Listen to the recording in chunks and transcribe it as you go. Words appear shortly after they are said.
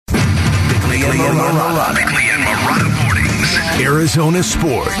Bickley&Marotta. Bickley&Marotta Mornings. Arizona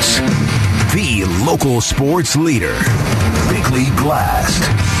Sports. The local sports leader. Bickley Blast.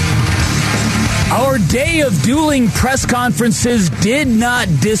 Our day of dueling press conferences did not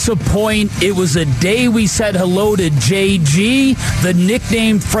disappoint. It was a day we said hello to JG, the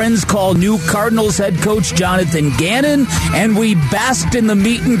nickname friends call new Cardinals head coach Jonathan Gannon, and we basked in the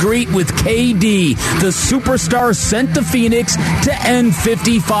meet and greet with KD, the superstar sent to Phoenix to end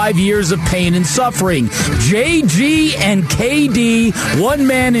 55 years of pain and suffering. JG and KD, one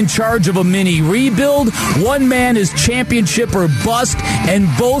man in charge of a mini rebuild, one man is championship or bust, and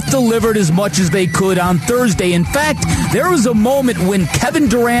both delivered as much as they could on Thursday. In fact, there was a moment when Kevin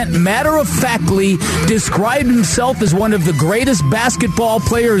Durant matter-of-factly described himself as one of the greatest basketball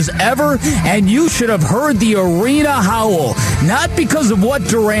players ever, and you should have heard the arena howl. Not because of what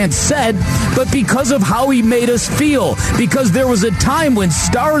Durant said, but because of how he made us feel. Because there was a time when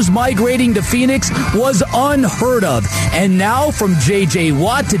stars migrating to Phoenix was unheard of. And now, from J.J.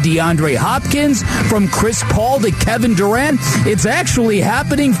 Watt to DeAndre Hopkins, from Chris Paul to Kevin Durant, it's actually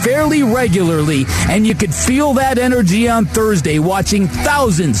happening fairly regularly. And you could feel that energy on Thursday, watching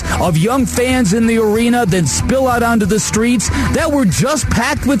thousands of young fans in the arena then spill out onto the streets that were just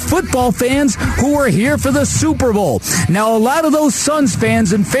packed with football fans who were here for the Super Bowl. Now, a lot of those Suns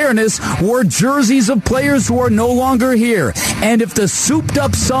fans, in fairness, wore jerseys of players who are no longer here. And if the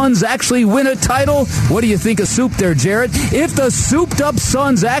souped-up Suns actually win a title, what do you think of soup there, Jarrett? If the souped-up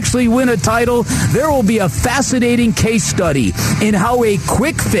Suns actually win a title, there will be a fascinating case study in how a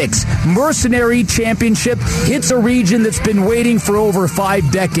quick-fix, mercenary championship hits a region that's been waiting for over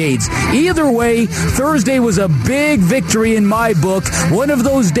 5 decades. Either way, Thursday was a big victory in my book. One of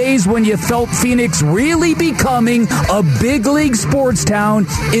those days when you felt Phoenix really becoming a big league sports town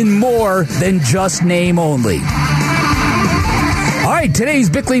in more than just name only. All right, today's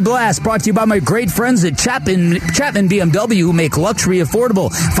Bickley Blast brought to you by my great friends at Chapman BMW, who make luxury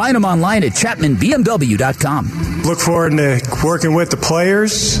affordable. Find them online at chapmanbmw.com. Look forward to working with the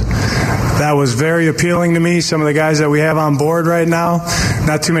players. That was very appealing to me, some of the guys that we have on board right now.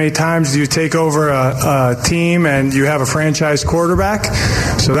 Not too many times do you take over a team and you have a franchise quarterback.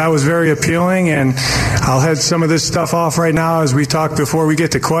 So that was very appealing, and I'll head some of this stuff off right now as we talk before we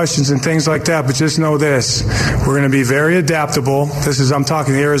get to questions and things like that. But just know this, we're going to be very adaptable. I'm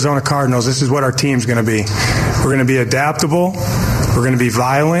talking the Arizona Cardinals. This is what our team's going to be. We're going to be adaptable. We're going to be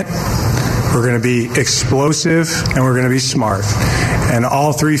violent. We're going to be explosive, and we're going to be smart. And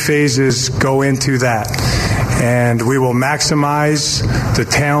all 3 phases go into that. And we will maximize the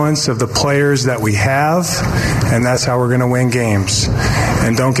talents of the players that we have, and that's how we're going to win games.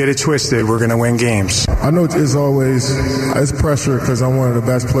 And don't get it twisted, we're going to win games. I know it's pressure because I'm one of the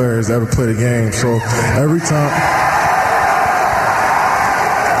best players to ever play the game. So every time...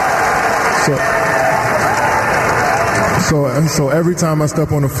 So every time I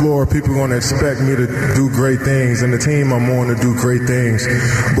step on the floor, people are going to expect me to do great things, and the team I'm on to do great things.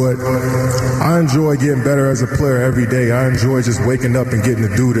 But I enjoy getting better as a player every day. I enjoy just waking up and getting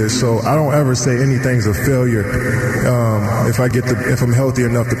to do this. So I don't ever say anything's a failure if I'm healthy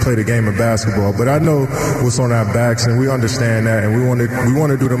enough to play the game of basketball. But I know what's on our backs, and we understand that, and we want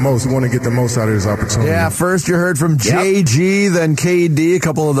to do the most. We want to get the most out of this opportunity. Yeah, first you heard from JG, then KD, a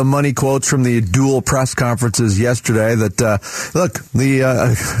couple of the money quotes from the dual press conferences yesterday that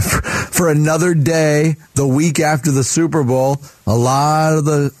for another day, the week after the Super Bowl, a lot of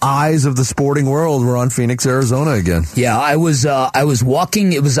the eyes of the sporting world were on Phoenix, Arizona again. Yeah, I was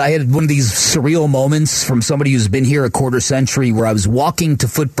walking. I had one of these surreal moments from somebody who's been here a quarter century, where I was walking to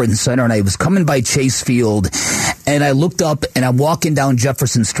Footprint Center and I was coming by Chase Field, and I looked up and I'm walking down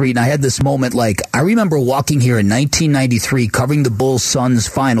Jefferson Street, and I had this moment like, I remember walking here in 1993 covering the Bulls-Suns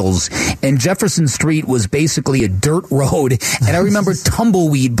finals, and Jefferson Street was basically a dirt road, and I remember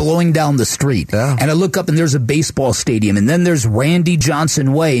tumbleweed blowing down the street. Yeah. And I look up and there's a baseball stadium, and then there's Randy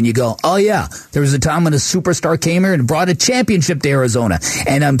Johnson Way, and you go, oh yeah, there was a time when a superstar came here and brought a championship to Arizona.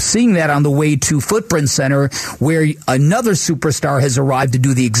 And I'm seeing that on the way to Footprint Center, where another superstar has arrived to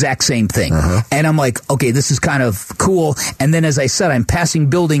do the exact same thing. And I'm like, okay, this is kind of cool. And then, as I said, I'm passing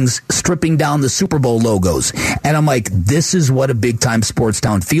buildings stripping down the Super Bowl logos, and I'm like, this is what a big-time sports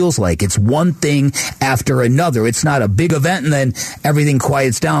town feels like. It's one thing after another. It's not a big event and then everything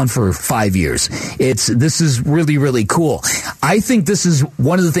quiets down for 5 years. This is really, really cool. I think this is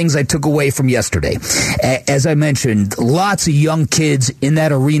one of the things I took away from yesterday. As I mentioned, lots of young kids in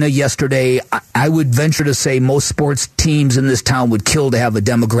that arena yesterday. I would venture to say most sports teams in this town would kill to have a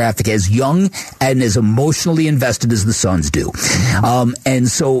demographic as young and as emotionally invested invested as the Suns do. And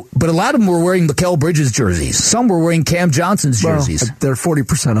so, but a lot of them were wearing Mikal Bridges jerseys. Some were wearing Cam Johnson's jerseys. Well, they're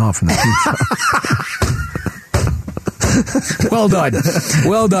 40% off in the Well done.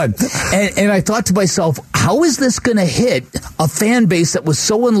 Well done. And I thought to myself, how is this going to hit a fan base that was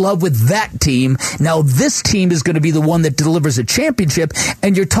so in love with that team? Now this team is going to be the one that delivers a championship,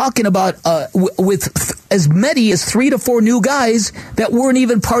 and you're talking about with as many as 3 to 4 new guys that weren't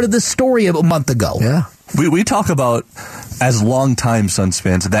even part of the story of a month ago. Yeah. We talk about, as longtime Suns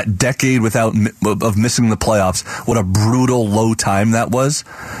fans, that decade of missing the playoffs, what a brutal low time that was.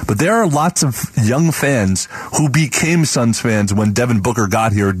 But there are lots of young fans who became Suns fans when Devin Booker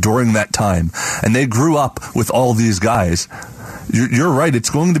got here during that time. And they grew up with all these guys. You're right. It's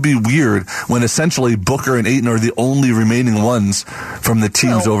going to be weird when essentially Booker and Ayton are the only remaining ones from the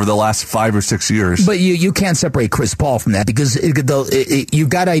teams over the last 5 or 6 years. But you can't separate Chris Paul from that, because you've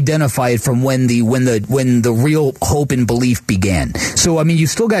got to identify it from when the real hope and belief began. So I mean, you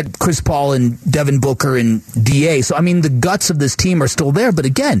still got Chris Paul and Devin Booker and DA. So I mean, the guts of this team are still there. But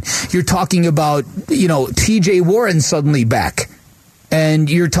again, you're talking about T.J. Warren suddenly back. And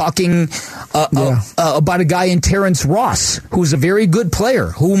you're talking about a guy in Terrence Ross, who's a very good player,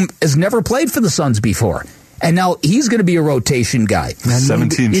 who has never played for the Suns before. And now he's going to be a rotation guy.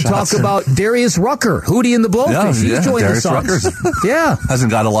 17 you shots. Talk about Darius Rucker, Hootie and the Blowfish. He's joined Darius the Suns. Rucker's Yeah. Hasn't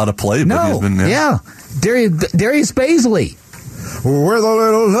got a lot of play, but he's been... Darius Baisley. With a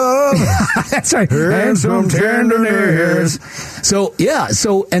little love. That's right. And some tenderness. So,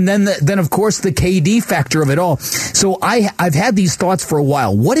 and then of course the KD factor of it all. So I've had these thoughts for a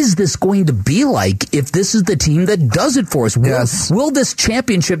while. What is this going to be like if this is the team that does it for us? Will this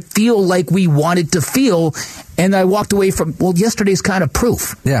championship feel like we want it to feel? And I walked away from, yesterday's kind of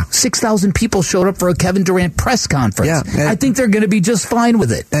proof. Yeah. 6,000 people showed up for a Kevin Durant press conference. Yeah. I think they're going to be just fine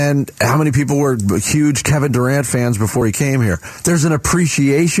with it. And how many people were huge Kevin Durant fans before he came here? There's an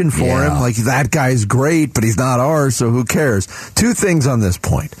appreciation for him. Like, that guy's great, but he's not ours, so who cares? 2 things on this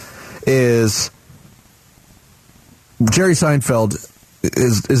point is Jerry Seinfeld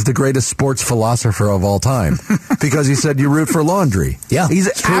is the greatest sports philosopher of all time, because he said you root for laundry. Yeah, he's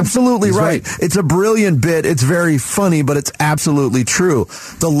absolutely right. It's a brilliant bit. It's very funny, but it's absolutely true.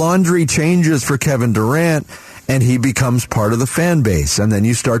 The laundry changes for Kevin Durant, and he becomes part of the fan base. And then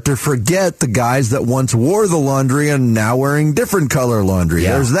you start to forget the guys that once wore the laundry and now wearing different color laundry.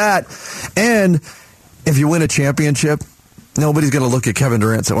 Yeah. There's that. And if you win a championship, nobody's going to look at Kevin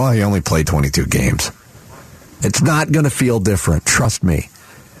Durant and say, well, he only played 22 games. It's not going to feel different, trust me.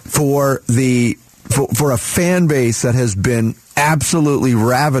 For a fan base that has been absolutely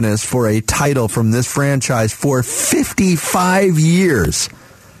ravenous for a title from this franchise for 55 years,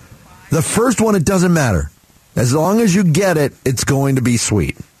 the first one, it doesn't matter. As long as you get it, it's going to be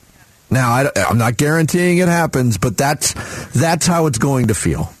sweet. Now, I'm not guaranteeing it happens, but that's how it's going to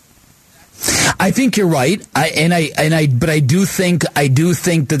feel. I think you're right, but I do think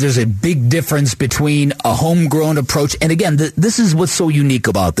that there's a big difference between a homegrown approach, and again, this is what's so unique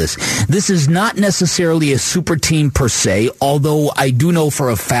about this. This is not necessarily a super team per se, although I do know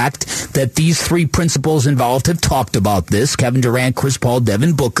for a fact that these 3 principals involved have talked about this: Kevin Durant, Chris Paul,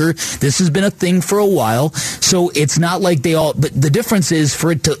 Devin Booker. This has been a thing for a while, so it's not like they all. But the difference is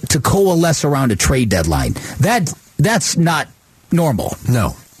for it to coalesce around a trade deadline. That's not normal.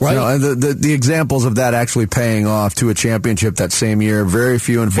 No. Right. No, the examples of that actually paying off to a championship that same year, very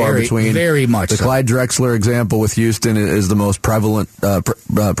few and far between. Very much. The Clyde Drexler example with Houston is the most prevalent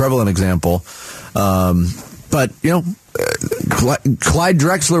example. But Clyde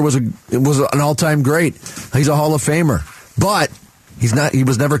Drexler was an all-time great. He's a Hall of Famer, but he's not. He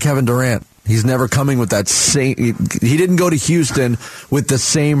was never Kevin Durant. He's never coming with that same. He didn't go to Houston with the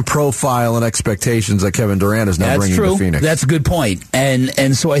same profile and expectations that Kevin Durant is now bringing to Phoenix. That's a good point.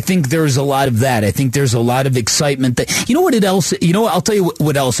 And so I think there's a lot of that. I think there's a lot of excitement. I'll tell you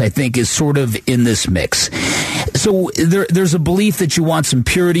what else I think is sort of in this mix. So there's a belief that you want some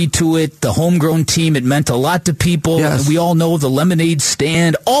purity to it. The homegrown team, it meant a lot to people. Yes. We all know the lemonade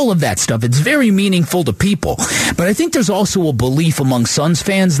stand, all of that stuff. It's very meaningful to people. But I think there's also a belief among Suns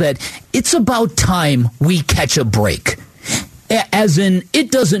fans that it's about time we catch a break. As in,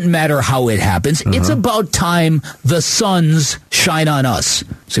 it doesn't matter how it happens. It's about time the Suns shine on us.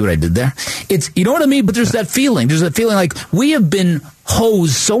 See what I did there? You know what I mean? But there's that feeling. There's that feeling like we have been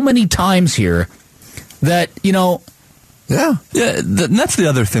hosed so many times here that, Yeah, that's the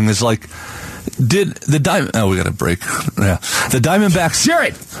other thing is like, did the Diamond... Oh, we got a break. Yeah. The Diamondbacks... Share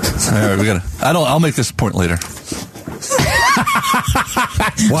it! All right, I'll make this point later. It's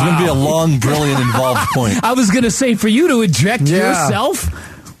going to be a long, brilliant, involved point. I was going to say, for you to eject yourself...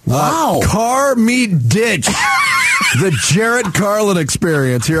 Wow. Car meet ditch. The Jarrett Carlin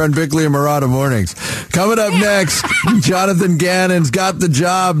experience here on Bickley and Marotta Mornings. Coming up next, Jonathan Gannon's got the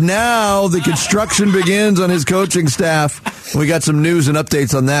job. Now the construction begins on his coaching staff. We got some news and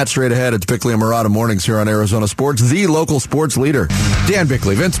updates on that straight ahead. It's Bickley and Marotta Mornings here on Arizona Sports, the local sports leader. Dan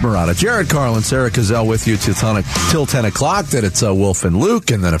Bickley, Vince Marotta, Jarrett Carlin, Sarah Cazell with you till 10 o'clock. Then it's Wolf and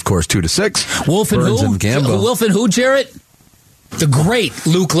Luke, and then, of course, 2 to 6. Wolf and Burns who? And Gambo. Wolf and who, Jarrett? The great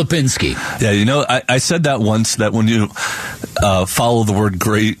Luke Lipinski. Yeah, I said that once, that when you follow the word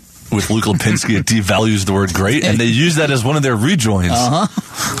great with Luke Lipinski, it devalues the word great, and they use that as one of their rejoins.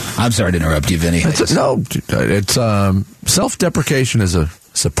 I'm sorry to interrupt you, Vinny. It's self-deprecation is a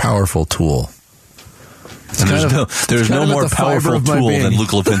powerful tool. And there's no more powerful tool than Luke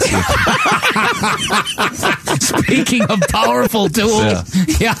Lipinski. Speaking of powerful tools,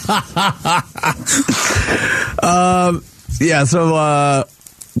 so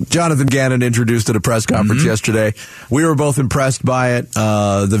Jonathan Gannon introduced at a press conference yesterday. We were both impressed by it.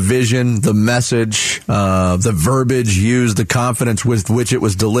 The vision, the message, the verbiage used, the confidence with which it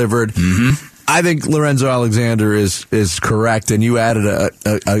was delivered. I think Lorenzo Alexander is correct, and you added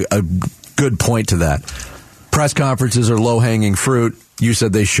a good point to that. Press conferences are low-hanging fruit. You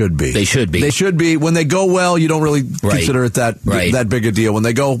said they should be. They should be. They should be. When they go well, you don't really consider it that big a deal. When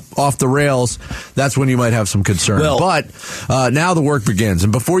they go off the rails, that's when you might have some concern. But now the work begins.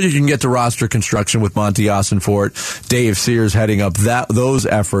 And before you can get to roster construction with Monty Ossenfort, Dave Sears heading up those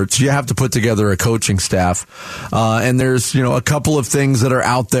efforts, you have to put together a coaching staff. And there's a couple of things that are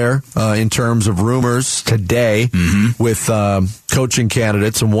out there in terms of rumors today with coaching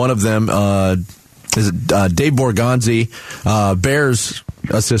candidates. And one of them is Dave Borgonzi, Bears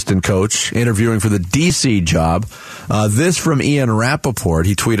assistant coach, interviewing for the D.C. job. This from Ian Rappaport.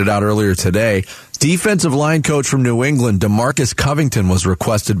 He tweeted out earlier today. Defensive line coach from New England, DeMarcus Covington, was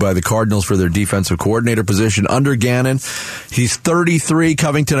requested by the Cardinals for their defensive coordinator position under Gannon. He's 33.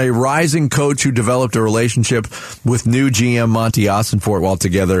 Covington, a rising coach who developed a relationship with new GM Monty Ossenfort while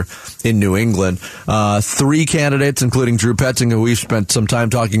together in New England. 3 candidates, including Drew Petzing, who we've spent some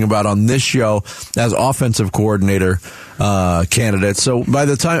time talking about on this show as offensive coordinator candidates. So by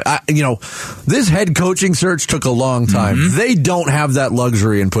the time, this head coaching search took a long time. They don't have that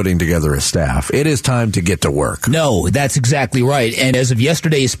luxury in putting together a staff. It is time to get to work. No, that's exactly right. And as of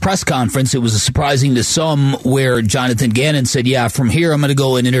yesterday's press conference, it was surprising to some where Jonathan Gannon said, from here I'm going to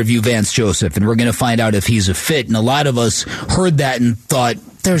go and interview Vance Joseph, and we're going to find out if he's a fit. And a lot of us heard that and thought,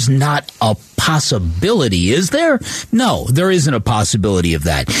 there's not a possibility, is there? No, there isn't a possibility of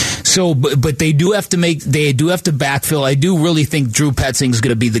that. So, but they do have to backfill. I do really think Drew Petzing is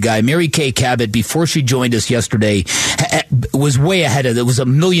going to be the guy. Mary Kay Cabot, before she joined us yesterday, was way ahead of it. Was a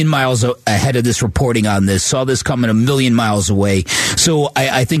million miles ahead of this reporting on this. Saw this coming a million miles away. So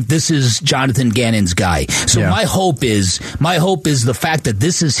I think this is Jonathan Gannon's guy. So my hope is the fact that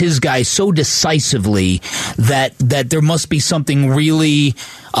this is his guy so decisively that there must be something really,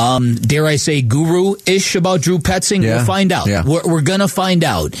 dare I say, guru-ish about Drew Petzing. We'll find out. We're going to find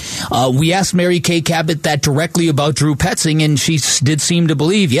out. We asked Mary Kay Cabot that directly about Drew Petzing, and she did seem to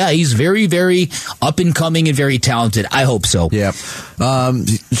believe, he's very, very up-and-coming and very talented. I hope so. Yeah.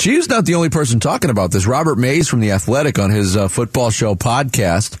 She's not the only person talking about this. Robert Mays from The Athletic on his Football Show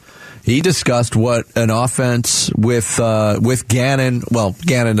podcast, he discussed what an offense with Gannon,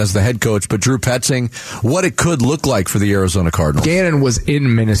 Gannon as the head coach, but Drew Petzing, what it could look like for the Arizona Cardinals. Gannon was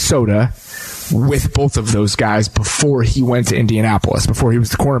in Minnesota with both of those guys before he went to Indianapolis, before he was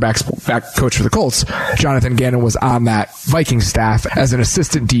the cornerback coach for the Colts. Jonathan Gannon was on that Vikings staff as an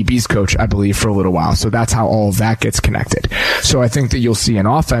assistant DBs coach, I believe, for a little while. So that's how all of that gets connected. So I think that you'll see an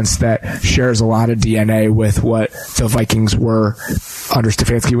offense that shares a lot of DNA with what the Vikings were under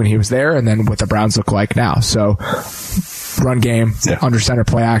Stefanski when he was there, and then what the Browns look like now. So run game, under center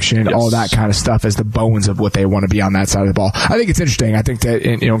play action, all that kind of stuff as the bones of what they want to be on that side of the ball. I think it's interesting. I think that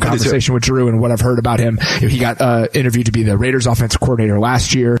in conversation with Drew and what I've heard about him, he got interviewed to be the Raiders offensive coordinator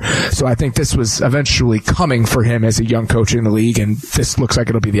last year. So I think this was eventually coming for him as a young coach in the league, and this looks like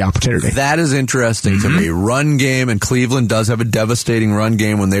it'll be the opportunity. That is interesting to me. Run game, and Cleveland does have a devastating run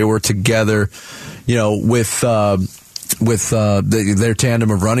game when they were together, with their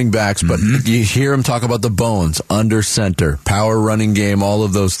tandem of running backs, but you hear him talk about the bones, under center, power running game, all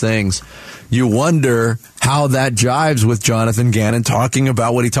of those things. You wonder how that jives with Jonathan Gannon talking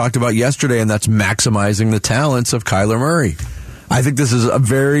about what he talked about yesterday, and that's maximizing the talents of Kyler Murray. I think this is a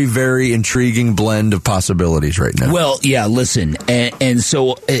very, very intriguing blend of possibilities right now. Well, yeah, listen, and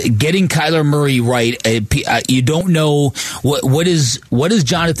so getting Kyler Murray right, you don't know what is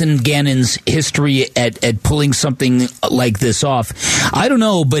Jonathan Gannon's history at pulling something like this off. I don't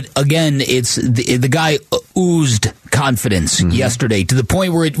know, but again, it's the guy oozed confidence yesterday to the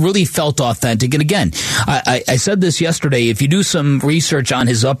point where it really felt authentic. And again, I said this yesterday, if you do some research on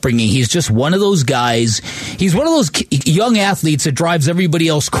his upbringing, he's just one of those guys. He's one of those young athletes that drives everybody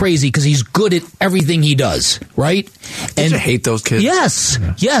else crazy because he's good at everything he does, right? Don't you hate those kids? Yes.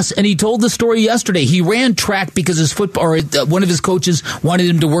 And he told the story yesterday. He ran track because one of his coaches wanted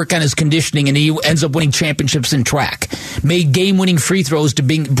him to work on his conditioning, and he ends up winning championships in track. Made game-winning free throws to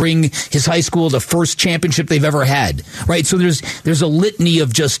bring his high school the first championship they've ever had. Right, so there's a litany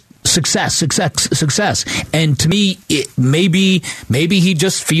of just success, and to me, maybe he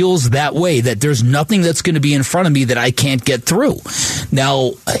just feels that way, that there's nothing that's going to be in front of me that I can't get through.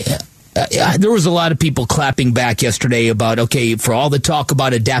 Now, there was a lot of people clapping back yesterday about, okay, for all the talk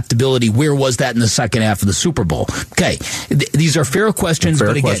about adaptability, where was that in the second half of the Super Bowl? Okay, these are fair questions,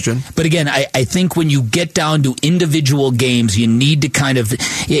 but again, I think when you get down to individual games, you need to kind of,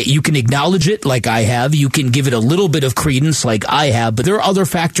 you can acknowledge it like I have, you can give it a little bit of credence like I have, but there are other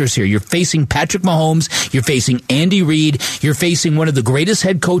factors here. You're facing Patrick Mahomes, you're facing Andy Reid, you're facing one of the greatest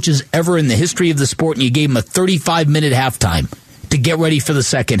head coaches ever in the history of the sport, and you gave him a 35-minute halftime to get ready for the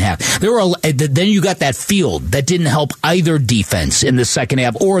second half. Then you got that field that didn't help either defense in the second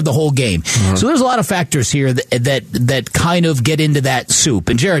half or the whole game. So there's a lot of factors here that kind of get into that soup.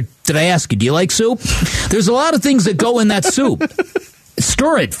 And Jared, did I ask you, do you like soup? There's a lot of things that go in that soup.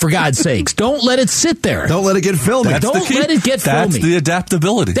 Stir it, for God's sakes. Don't let it sit there. Don't let it get filmy. Don't let it get filmy. That's the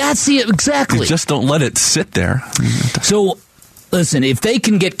adaptability. Exactly. You just don't let it sit there. So, listen, if they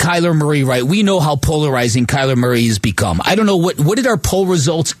can get Kyler Murray right, we know how polarizing Kyler Murray has become. I don't know, what did our poll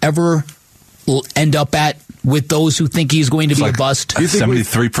results ever end up at with those who think he's going to be a bust?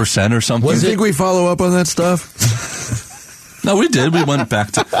 73% or something. Do you think we follow up on that stuff? No, we did. We went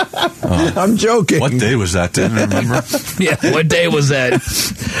back to... I'm joking. What day was that? Didn't remember. Yeah, what day was that?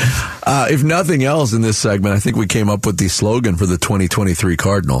 If nothing else in this segment, I think we came up with the slogan for the 2023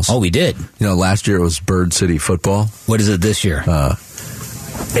 Cardinals. Oh, we did. You know, last year it was Bird City Football. What is it this year?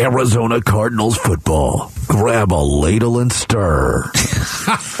 Arizona Cardinals football. Grab a ladle and stir.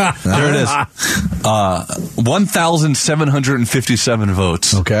 There it is. 1,757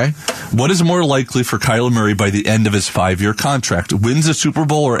 votes. Okay. What is more likely for Kyler Murray by the end of his 5-year contract? Wins a Super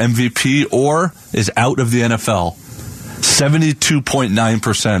Bowl or MVP, or is out of the NFL?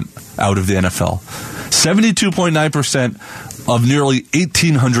 72.9% out of the NFL. 72.9% of nearly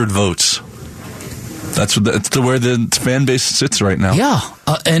 1,800 votes. That's where the fan base sits right now. Yeah,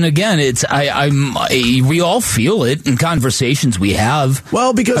 and again, we all feel it in conversations we have.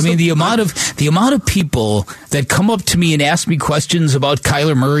 Well, because the amount of people that come up to me and ask me questions about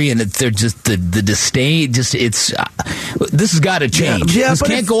Kyler Murray, and they're just the disdain. This has got to change. Yeah, this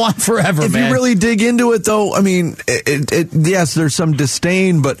can't go on forever. If man. you really dig into it, though, yes, there's some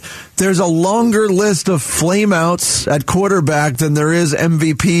disdain, but there's a longer list of flameouts at quarterback than there is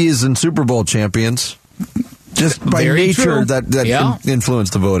MVPs and Super Bowl champions. Just by Very nature, true. that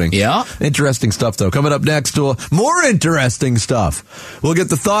influenced the voting. Yeah. Interesting stuff, though. Coming up next, more interesting stuff. We'll get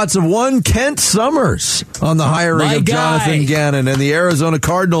the thoughts of one Kent Somers on the hiring of Jonathan Gannon and the Arizona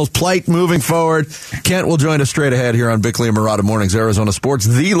Cardinals' plight moving forward. Kent will join us straight ahead here on Bickley&Marotta Mornings, Arizona Sports,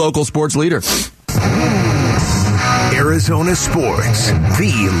 the local sports leader. Arizona Sports,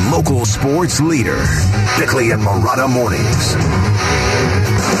 the local sports leader. Bickley&Marotta Mornings.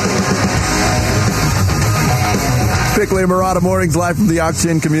 Bickley&Marotta Mornings, live from the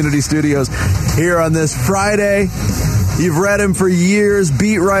Octin Community Studios here on this Friday. You've read him for years,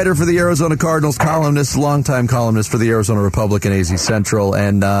 beat writer for the Arizona Cardinals, columnist, longtime columnist for the Arizona Republic and AZ Central,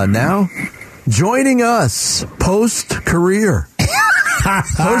 and now joining us post-career.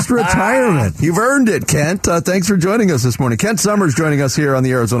 Post-retirement. You've earned it, Kent. Thanks for joining us this morning. Kent Somers joining us here on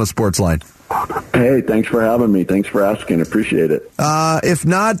the Arizona Sports Line. Hey, thanks for having me. Thanks for asking. Appreciate it. If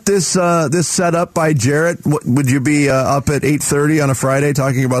not this set up by Jarrett, would you be up at 8:30 on a Friday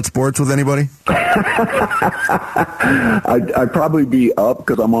talking about sports with anybody? I'd probably be up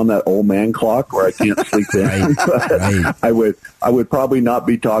because I'm on that old man clock where I can't sleep in. Right. I would probably not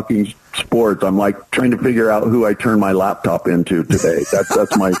be talking sports. I'm like trying to figure out who I turn my laptop into today.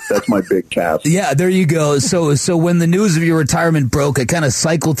 That's my big task. Yeah, there you go. So when the news of your retirement broke, I kind of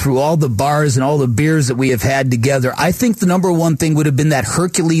cycled through all the bars cigars and all the beers that we have had together, I think the number one thing would have been that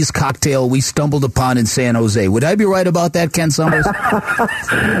Hercules cocktail we stumbled upon in San Jose. Would I be right about that, Kent Somers?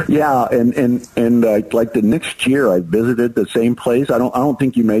 Yeah, and like the next year I visited the same place. I don't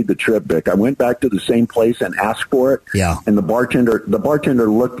think you made the trip, Vic. I went back to the same place and asked for it. Yeah. And the bartender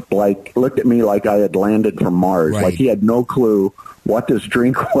looked at me like I had landed from Mars. Right. Like he had no clue what this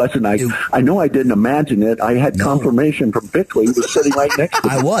drink was, and I know I didn't imagine it. I had confirmation from Bickley, who was sitting right next to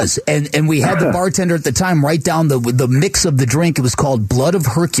me. I was, and we had the bartender at the time write down the mix of the drink. It was called Blood of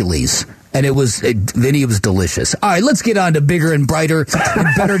Hercules. And Vinny, it was delicious. All right, let's get on to bigger and brighter and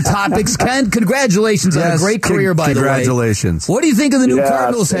better topics. Ken, congratulations on a great career, by the way. Congratulations. What do you think of the new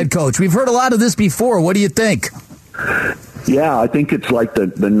Cardinals head coach? We've heard a lot of this before. What do you think? Yeah, I think it's like the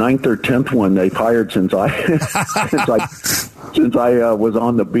 9th or 10th one they've hired since I was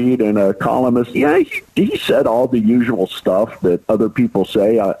on the beat and a columnist. Yeah, he said all the usual stuff that other people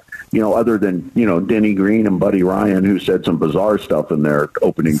say. Other than, Denny Green and Buddy Ryan, who said some bizarre stuff in their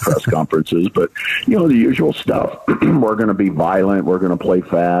opening press conferences. But, the usual stuff. We're going to be violent. We're going to play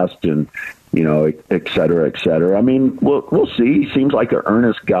fast and, et cetera, et cetera. I mean, we'll see. He seems like an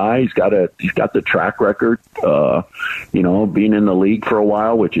earnest guy. He's got the track record, being in the league for a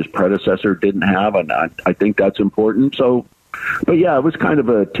while, which his predecessor didn't have. And I think that's important. So, but yeah, it was kind of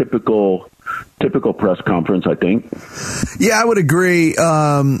a typical press conference, I think. Yeah, I would agree.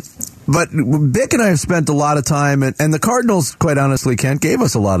 But Bick and I have spent a lot of time, and the Cardinals, quite honestly, Kent, gave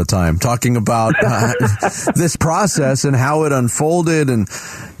us a lot of time talking about this process and how it unfolded. And,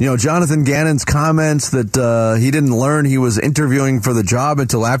 Jonathan Gannon's comments that he didn't learn he was interviewing for the job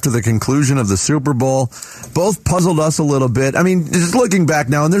until after the conclusion of the Super Bowl, both puzzled us a little bit. I mean, just looking back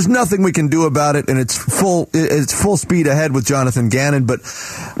now, and there's nothing we can do about it, and it's full speed ahead with Jonathan Gannon. But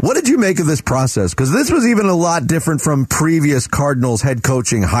what did you make of this process? Because this was even a lot different from previous Cardinals head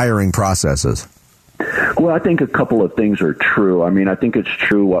coaching hiring processes. Well, I think a couple of things are true. I mean, I think it's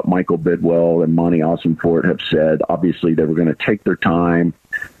true what Michael Bidwell and Monty Ossenfort have said. Obviously, they were going to take their time,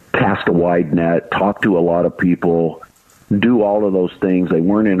 cast a wide net, talk to a lot of people, do all of those things. They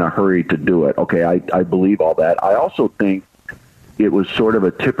weren't in a hurry to do it. Okay, I believe all that. I also think it was sort of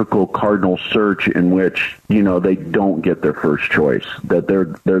a typical Cardinal search in which, they don't get their first choice, that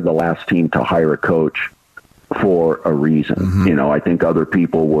they're the last team to hire a coach for a reason. Mm-hmm. I think other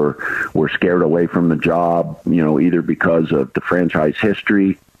people were scared away from the job, either because of the franchise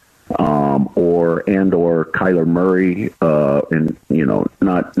history, or Kyler Murray, and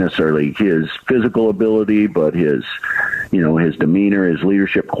not necessarily his physical ability, but his demeanor, his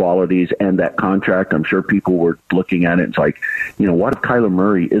leadership qualities, and that contract. I'm sure people were looking at it. It's like, what if Kyler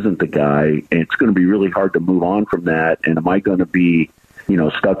Murray isn't the guy? And it's going to be really hard to move on from that. And am I going to be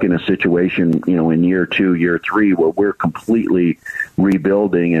stuck in a situation, in year 2, year 3, where we're completely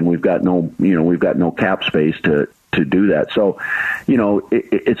rebuilding and we've got no cap space to do that. So,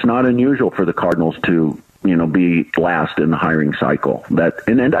 it's not unusual for the Cardinals to, be last in the hiring cycle. And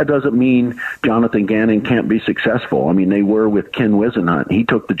that doesn't mean Jonathan Gannon can't be successful. I mean, they were with Ken Wisenhunt. He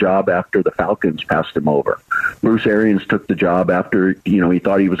took the job after the Falcons passed him over. Bruce Arians took the job after, he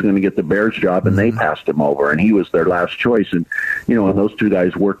thought he was going to get the Bears job, and they passed him over, and he was their last choice. And, and those two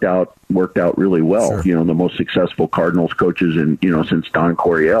guys worked out really well. Sure. The most successful Cardinals coaches since Don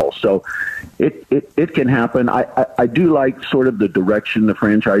Coryell. So it can happen. I do like sort of the direction the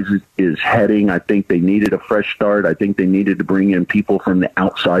franchise is heading. I think they needed a fresh start. I think they needed to bring in people from the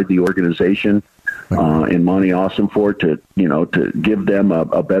outside the organization, and Monty Ossenfort to give them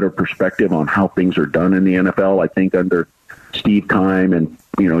a better perspective on how things are done in the NFL. I think under Steve Keim and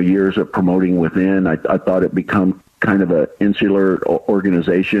years of promoting within, I thought it become kind of an insular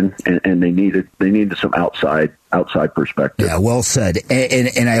organization, and they needed some outside perspective. Yeah, well said.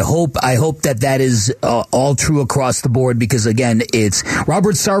 And I hope that is all true across the board, because again, it's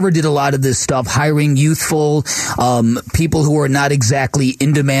Robert Sarver did a lot of this stuff, hiring youthful people who are not exactly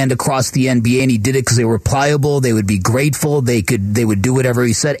in demand across the NBA, and he did it because they were pliable, they would be grateful, they would do whatever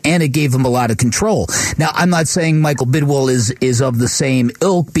he said, and it gave him a lot of control. Now, I'm not saying Michael Bidwell is of the same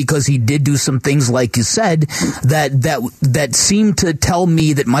ilk, because he did do some things, like you said, that seemed to tell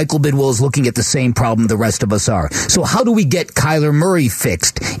me that Michael Bidwell is looking at the same problem the rest of us are. So how do we get Kyler Murray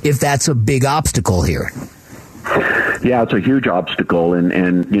fixed if that's a big obstacle here? Yeah, it's a huge obstacle, and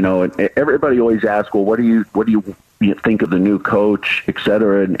everybody always asks, well, what do you think of the new coach, et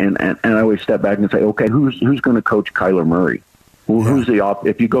cetera? And I always step back and say, okay, who's going to coach Kyler Murray? Well,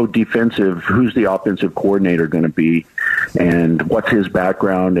 if you go defensive, who's the offensive coordinator going to be, and what's his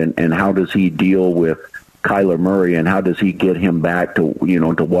background, and how does he deal with Kyler Murray, and how does he get him back to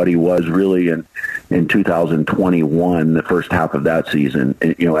to what he was really? And in 2021, the first half of that season,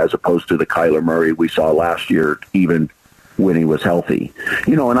 as opposed to the Kyler Murray we saw last year, even when he was healthy.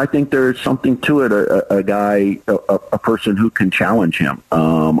 And I think there's something to it, a person who can challenge him,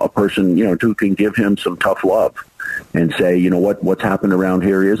 a person, who can give him some tough love and say, what's happened around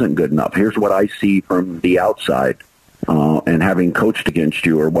here isn't good enough. Here's what I see from the outside. And having coached against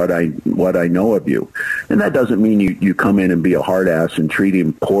you, or what I know of you. And that doesn't mean you come in and be a hard ass and treat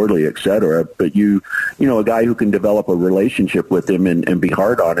him poorly, et cetera. But a guy who can develop a relationship with him and be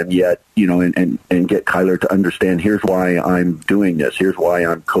hard on him, yet, and get Kyler to understand, here's why I'm doing this. Here's why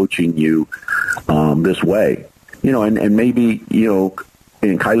I'm coaching you this way. And maybe,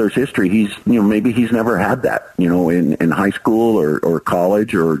 in Kyler's history, maybe he's never had that, in high school or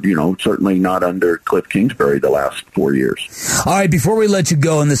college, or, certainly not under Cliff Kingsbury the last 4 years. All right, before we let you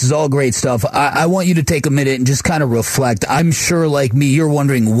go, and this is all great stuff, I want you to take a minute and just kind of reflect. I'm sure, like me, you're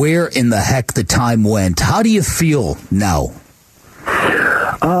wondering where in the heck the time went. How do you feel now?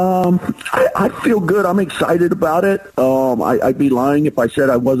 I feel good. I'm excited about it. I'd be lying if I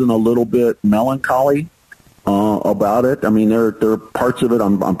said I wasn't a little bit melancholy about it. I mean, there are parts of it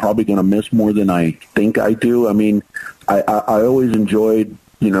I'm probably going to miss more than I think I do. I mean, I always enjoyed,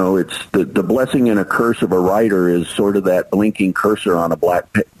 it's the blessing and a curse of a writer is sort of that blinking cursor on a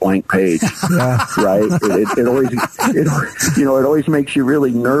blank page, right? It always makes you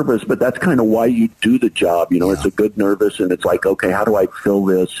really nervous, but that's kind of why you do the job. It's a good nervous, and it's like, okay, how do I fill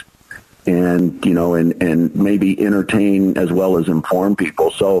this? And, and maybe entertain as well as inform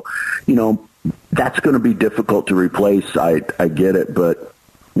people. So, that's going to be difficult to replace. I get it, but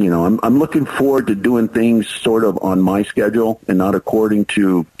I'm looking forward to doing things sort of on my schedule and not according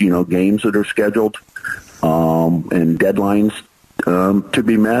to games that are scheduled and deadlines to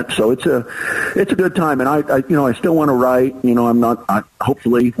be met. So it's a good time, and I still want to write. I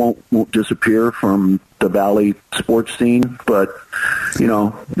hopefully won't disappear from the Valley sports scene, but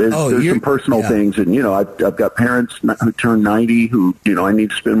there's some personal things, and I've got parents who turned 90 who I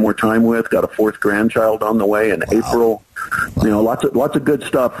need to spend more time with. Got a fourth grandchild on the way in April. Lots of good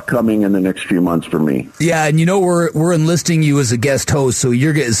stuff coming in the next few months for me. Yeah, and we're enlisting you as a guest host, so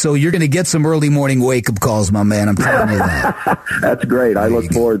you're going to get some early morning wake up calls, my man. I'm telling you that. That's great. I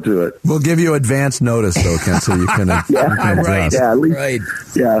look forward to it. We'll give you advance notice, though, Kent, so you can. Right.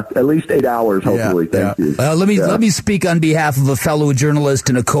 Yeah, at least 8 hours, hopefully. Thank you. Let me speak on behalf of a fellow journalist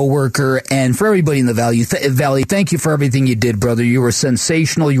and a coworker, and for everybody in the Valley. Thank you for everything you did, brother. You were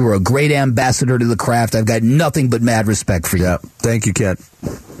sensational. You were a great ambassador to the craft. I've got nothing but mad respect for you. Yeah. Thank you, Kent.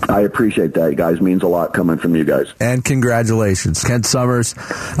 I appreciate that, guys. Means a lot coming from you guys. And congratulations, Kent Somers,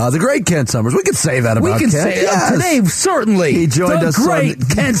 the great Kent Somers. We can say that about Kent. We can say it today, certainly. He joined us. Great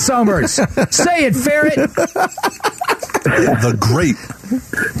Kent Somers. Say it, Ferret. The great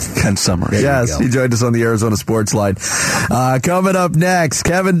Kent Somers. Yes, he joined us on the Arizona Sports Line. Coming up next,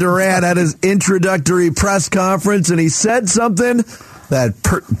 Kevin Durant had his introductory press conference, and he said something that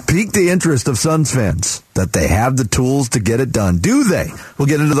piqued the interest of Suns fans, that they have the tools to get it done. Do they? We'll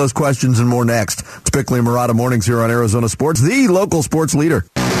get into those questions and more next. It's Bickley&Marotta Mornings here on Arizona Sports, the local sports leader.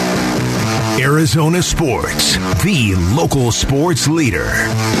 Arizona Sports, the local sports leader.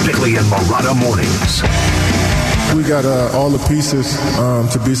 Bickley&Marotta Mornings. We got all the pieces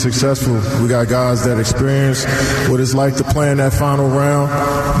to be successful. We got guys that experience what it's like to play in that final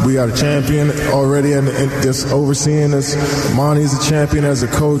round. We got a champion already and just overseeing us. Monty's a champion as a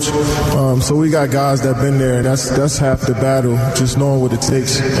coach. So we got guys that been there, and that's half the battle, just knowing what it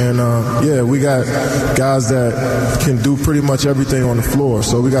takes. And, we got guys that can do pretty much everything on the floor.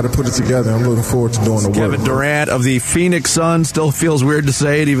 So we got to put it together. I'm looking forward to doing the work. Kevin Durant of the Phoenix Suns. Still feels weird to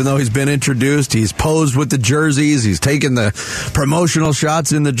say it, even though he's been introduced. He's posed with the jerseys. He's taken the promotional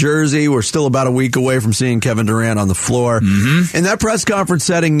shots in the jersey. We're still about a week away from seeing Kevin Durant on the floor. Mm-hmm. In that press conference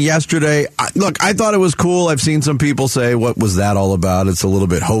setting yesterday, I thought it was cool. I've seen some people say, what was that all about? It's a little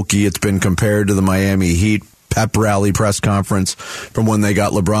bit hokey. It's been compared to the Miami Heat pep rally press conference from when they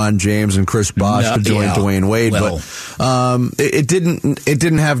got LeBron James and Chris Bosh to join Dwayne Wade. But it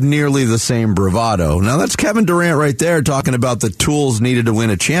didn't have nearly the same bravado. Now, that's Kevin Durant right there talking about the tools needed to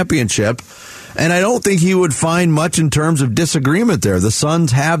win a championship. And I don't think he would find much in terms of disagreement there. The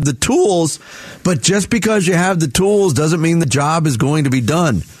Suns have the tools, but just because you have the tools doesn't mean the job is going to be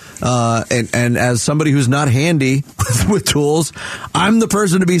done. And as somebody who's not handy with tools, I'm the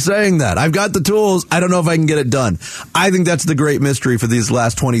person to be saying that. I've got the tools. I don't know if I can get it done. I think that's the great mystery for these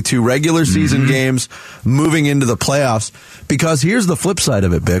last 22 regular season games moving into the playoffs. Because here's the flip side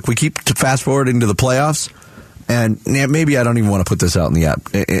of it, Bick. We keep fast forwarding to the playoffs. And maybe I don't even want to put this out in the app.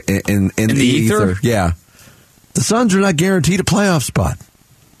 In the ether? Yeah. The Suns are not guaranteed a playoff spot.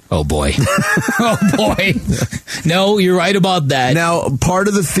 Oh, boy. Oh, boy. No, you're right about that. Now, part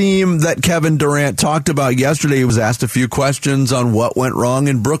of the theme that Kevin Durant talked about yesterday, he was asked a few questions on what went wrong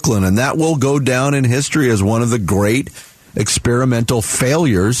in Brooklyn, and that will go down in history as one of the great experimental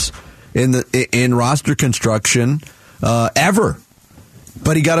failures in roster construction ever.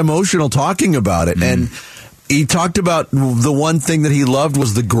 But he got emotional talking about it, and he talked about the one thing that he loved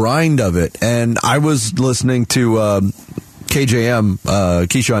was the grind of it. And I was listening to KJM,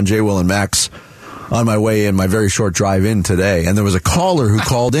 Keyshawn, J. Will, and Max on my way in, my very short drive in today. And there was a caller who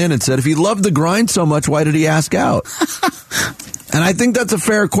called in and said, if he loved the grind so much, why did he ask out? And I think that's a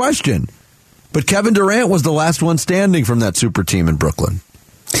fair question. But Kevin Durant was the last one standing from that super team in Brooklyn.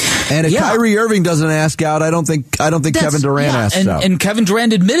 And if Kyrie Irving doesn't ask out, I don't think Kevin Durant asks out. And Kevin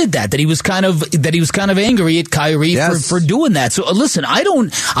Durant admitted that he was kind of angry at Kyrie for doing that. So listen, I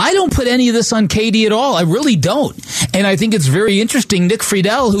don't put any of this on KD at all. I really don't. And I think it's very interesting. Nick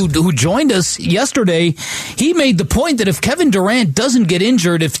Friedel, who joined us yesterday, he made the point that if Kevin Durant doesn't get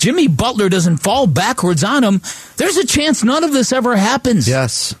injured, if Jimmy Butler doesn't fall backwards on him, there's a chance none of this ever happens.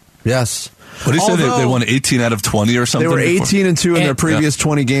 Yes. What did he say? They won 18 out of 20 or something? They were 18-2 in their previous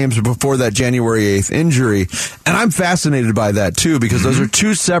 20 games before that January 8th injury. And I'm fascinated by that, too, because those are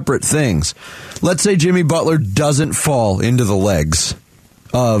two separate things. Let's say Jimmy Butler doesn't fall into the legs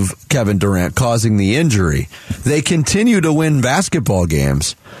of Kevin Durant, causing the injury. They continue to win basketball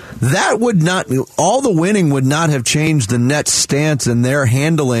games. That would not, all the winning would not have changed the Nets' stance and their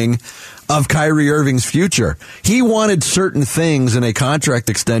handling of Kyrie Irving's future. He wanted certain things in a contract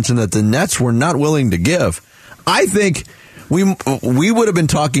extension that the Nets were not willing to give. I think we would have been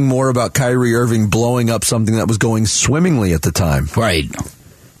talking more about Kyrie Irving blowing up something that was going swimmingly at the time. Right.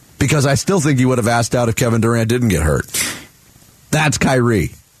 Because I still think he would have asked out if Kevin Durant didn't get hurt. That's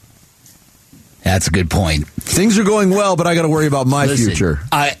Kyrie. That's a good point. Things are going well, but I got to worry about my future.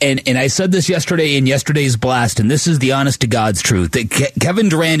 And I said this yesterday in yesterday's blast, and this is the honest to God's truth, that Kevin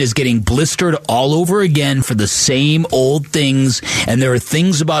Durant is getting blistered all over again for the same old things, and there are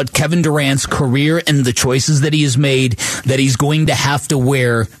things about Kevin Durant's career and the choices that he has made that he's going to have to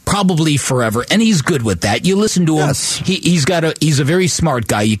wear probably forever, and he's good with that. You listen to him; he's a very smart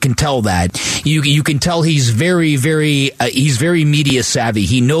guy. You can tell that. You can tell he's very media savvy.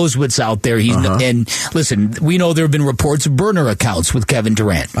 He knows what's out there. And listen, we know there have been reports of burner accounts with Kevin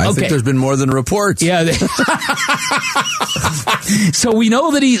Durant. I think there's been more than reports. Yeah. So we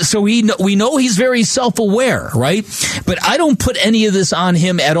know that we know he's very self-aware, right? But I don't put any of this on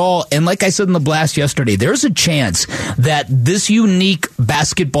him at all. And like I said in the blast yesterday, there's a chance that this unique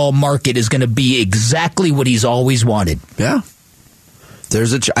basketball market is going to be exactly what he's always wanted. Yeah.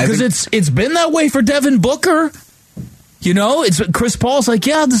 There's because it's been that way for Devin Booker. You know, it's Chris Paul's like,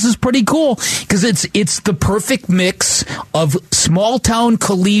 yeah, this is pretty cool because it's the perfect mix of small town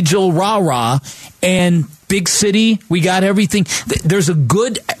collegial rah-rah and big city. We got everything. There's a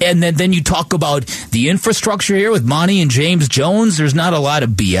good, and then you talk about the infrastructure here with Monty and James Jones. There's not a lot of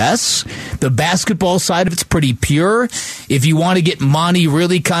BS. The basketball side of it's pretty pure. If you want to get Monty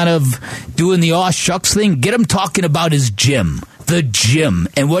really kind of doing the aw shucks thing, get him talking about his gym. The gym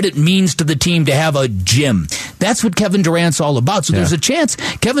and what it means to the team to have a gym. That's what Kevin Durant's all about. So there's a chance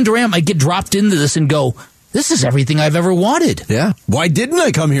Kevin Durant might get dropped into this and go, this is everything I've ever wanted. Yeah. Why didn't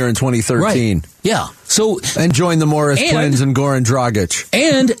I come here in 2013? Right. Yeah. And join the Morris twins and Goran Dragic.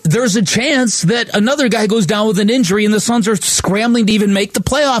 And there's a chance that another guy goes down with an injury and the Suns are scrambling to even make the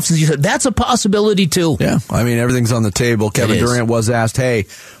playoffs. As you said, that's a possibility too. Yeah. I mean, everything's on the table. Kevin Durant was asked, hey,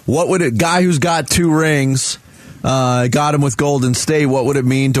 what would a guy who's got 2 rings got him with Golden State, what would it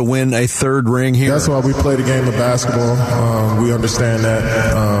mean to win a 3rd ring here? That's why we play the game of basketball. We understand that.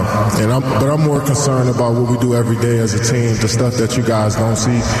 But I'm more concerned about what we do every day as a team, the stuff that you guys don't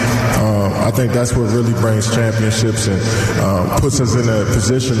see. I think that's what really brings championships and puts us in a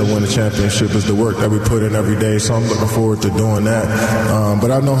position to win a championship is the work that we put in every day. So I'm looking forward to doing that. But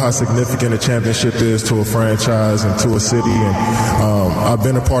I know how significant a championship is to a franchise and to a city. And I've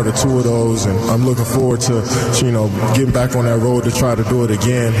been a part of 2 of those, and I'm looking forward to getting back on that road to try to do it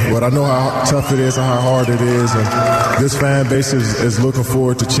again. But I know how tough it is and how hard it is, and this fan base is looking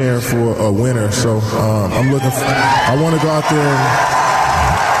forward to cheering for a winner. So I want to go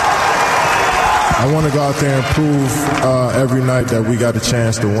out there and prove every night that we got a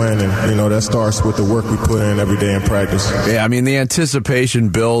chance to win, and that starts with the work we put in every day in practice. Yeah, I mean the anticipation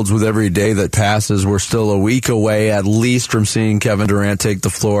builds with every day that passes. We're still a week away at least from seeing Kevin Durant take the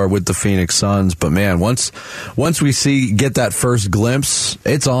floor with the Phoenix Suns. But man, once we get that first glimpse,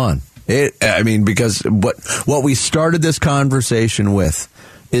 it's on. Because what we started this conversation with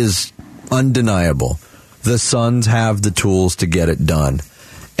is undeniable. The Suns have the tools to get it done.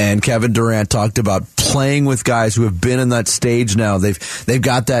 And Kevin Durant talked about playing with guys who have been in that stage now. They've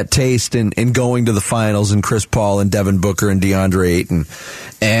got that taste in going to the finals, and Chris Paul and Devin Booker and DeAndre Ayton.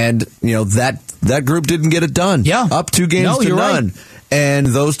 And, that group didn't get it done. Yeah. Up 2 games to none. Right. And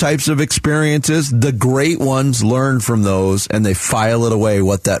those types of experiences, the great ones learn from those, and they file it away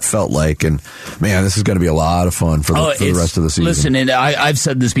what that felt like. And, man, this is going to be a lot of fun for the rest of the season. Listen, and I've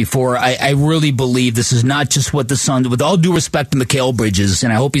said this before, I really believe this is not just what the Suns, with all due respect to Mikal Bridges,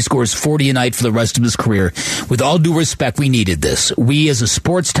 and I hope he scores 40 a night for the rest of his career. With all due respect, we needed this. We as a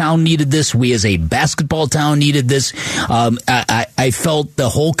sports town needed this. We as a basketball town needed this. I felt the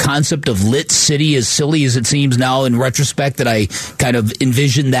whole concept of Lit City, as silly as it seems now in retrospect, that I kind of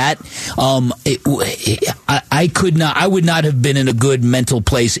envisioned that. I would not have been in a good mental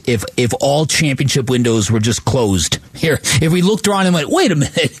place if all championship windows were just closed here. If we looked around and went, wait a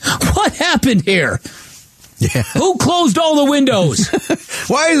minute, what happened here? Yeah. Who closed all the windows?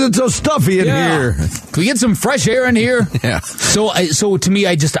 Why is it so stuffy in here? Can we get some fresh air in here? Yeah. So to me,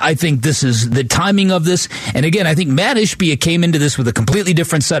 I think this is the timing of this. And again, I think Matt Ishbia came into this with a completely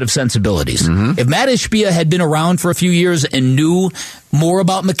different set of sensibilities. Mm-hmm. If Matt Ishbia had been around for a few years and knew more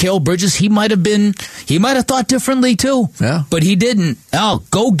about Mikal Bridges, he might have thought differently too. Yeah. But he didn't. Oh,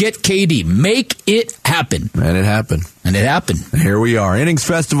 go get KD. Make it happen. And it happened. And it happened. Here we are. Innings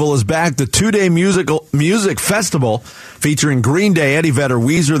Festival is back. The 2-day music festival featuring Green Day, Eddie Vedder,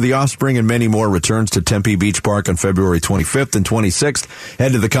 Weezer, The Offspring, and many more returns to Tempe Beach Park on February 25th and 26th.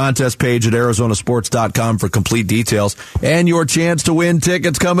 Head to the contest page at ArizonaSports.com for complete details and your chance to win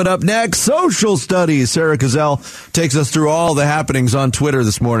tickets. Coming up next, social studies. Sarah Cazell takes us through all the happenings on Twitter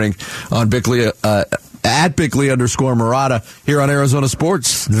this morning on Bickley, at Bickley_Marotta here on Arizona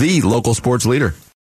Sports, the local sports leader.